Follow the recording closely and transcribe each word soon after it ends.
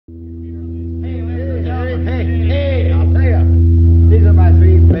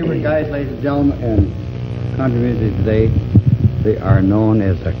guys, ladies and gentlemen, and country music today. They are known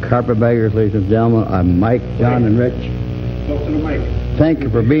as the Carpetbaggers, ladies and gentlemen. I'm Mike, John, and Rich. Close to the mic. Thank you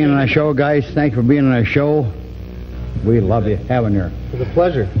for being on our show, guys. Thank you for being on our show. We love you having you. It's a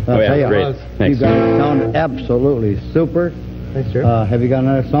pleasure. I'll Great. Thanks. You guys sound absolutely super. Thanks, sir. Have you got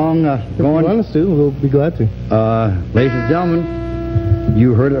another song going? If you want us to, we'll be glad to. Ladies and gentlemen,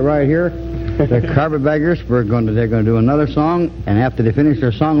 you heard it right here. The Carpetbaggers, they're going to do another song, and after they finish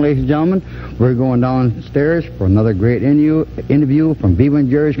their song, ladies and gentlemen, we're going downstairs for another great interview from Viva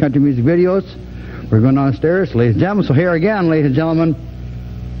and Jerry's Country Music Videos. We're going downstairs, ladies and gentlemen. So here again, ladies and gentlemen,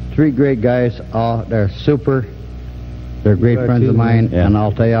 three great guys. They're super. They're great friends of mine, and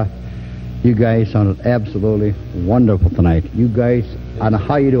I'll tell you, you guys sounded absolutely wonderful tonight. You guys, I don't know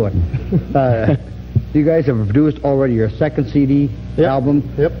how you do it. You guys have produced already your second CD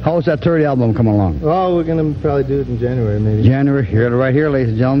album. Yep. How's that third album coming along? Oh, we're going to probably do it in January, maybe. January. You heard it right here, ladies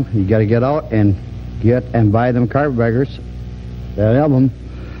and gentlemen. You got to get out and buy them Carpetbaggers. That album.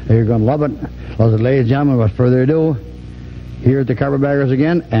 You're going to love it. Well, ladies and gentlemen, without further ado, here's the Carpetbaggers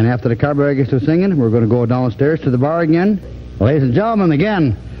again. And after the Carpetbaggers do singing, we're going to go downstairs to the bar again. Ladies and gentlemen,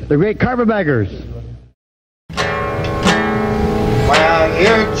 again, the great Carpetbaggers. Well,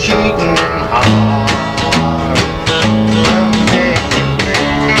 you're cheating heart.